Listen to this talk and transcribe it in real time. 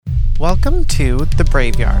Welcome to the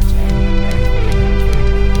Braveyard.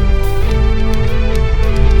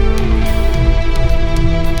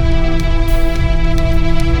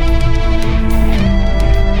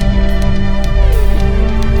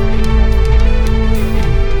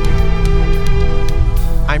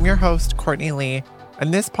 I'm your host, Courtney Lee,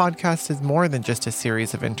 and this podcast is more than just a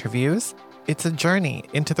series of interviews. It's a journey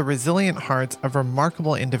into the resilient hearts of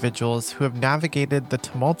remarkable individuals who have navigated the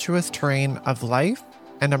tumultuous terrain of life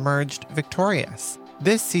and emerged victorious.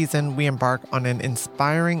 This season, we embark on an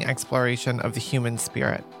inspiring exploration of the human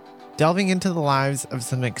spirit, delving into the lives of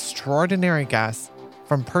some extraordinary guests,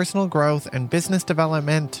 from personal growth and business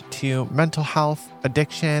development to mental health,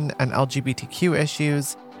 addiction, and LGBTQ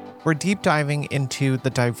issues. We're deep diving into the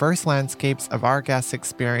diverse landscapes of our guests'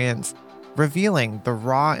 experience, revealing the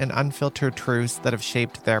raw and unfiltered truths that have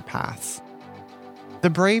shaped their paths. The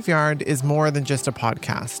Braveyard is more than just a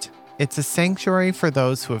podcast. It's a sanctuary for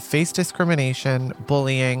those who have faced discrimination,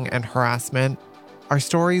 bullying, and harassment. Our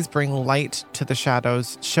stories bring light to the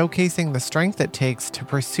shadows, showcasing the strength it takes to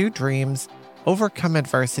pursue dreams, overcome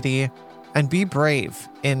adversity, and be brave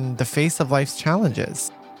in the face of life's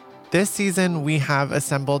challenges. This season, we have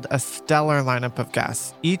assembled a stellar lineup of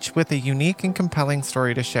guests, each with a unique and compelling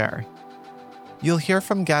story to share. You'll hear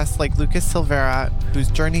from guests like Lucas Silveira, whose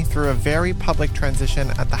journey through a very public transition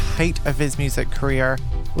at the height of his music career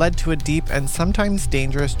led to a deep and sometimes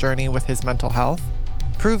dangerous journey with his mental health,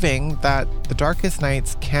 proving that the darkest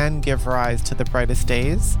nights can give rise to the brightest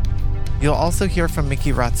days. You'll also hear from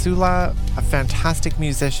Miki Ratsula, a fantastic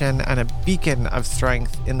musician and a beacon of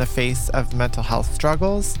strength in the face of mental health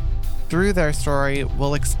struggles. Through their story,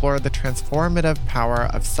 we'll explore the transformative power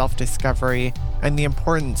of self-discovery and the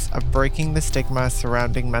importance of breaking the stigma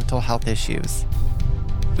surrounding mental health issues.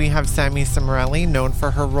 We have Sammy Cimarelli, known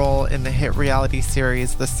for her role in the hit reality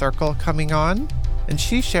series The Circle, coming on, and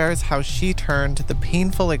she shares how she turned the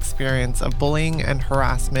painful experience of bullying and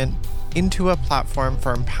harassment into a platform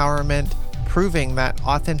for empowerment, proving that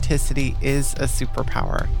authenticity is a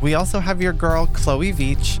superpower. We also have your girl, Chloe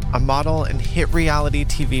Veach, a model and hit reality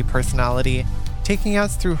TV personality, taking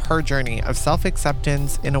us through her journey of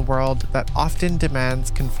self-acceptance in a world that often demands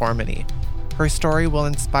conformity. Her story will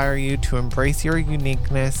inspire you to embrace your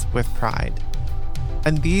uniqueness with pride.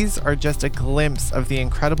 And these are just a glimpse of the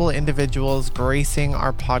incredible individuals gracing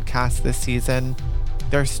our podcast this season.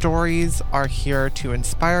 Their stories are here to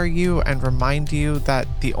inspire you and remind you that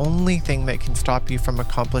the only thing that can stop you from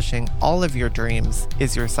accomplishing all of your dreams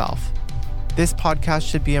is yourself. This podcast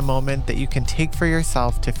should be a moment that you can take for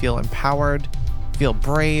yourself to feel empowered, feel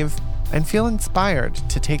brave, and feel inspired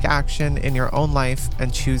to take action in your own life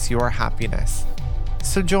and choose your happiness.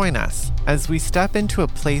 So join us as we step into a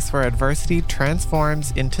place where adversity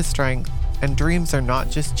transforms into strength and dreams are not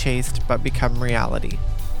just chased but become reality.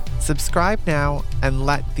 Subscribe now and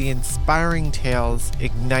let the inspiring tales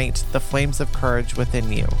ignite the flames of courage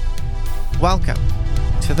within you. Welcome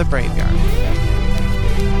to the Braveyard.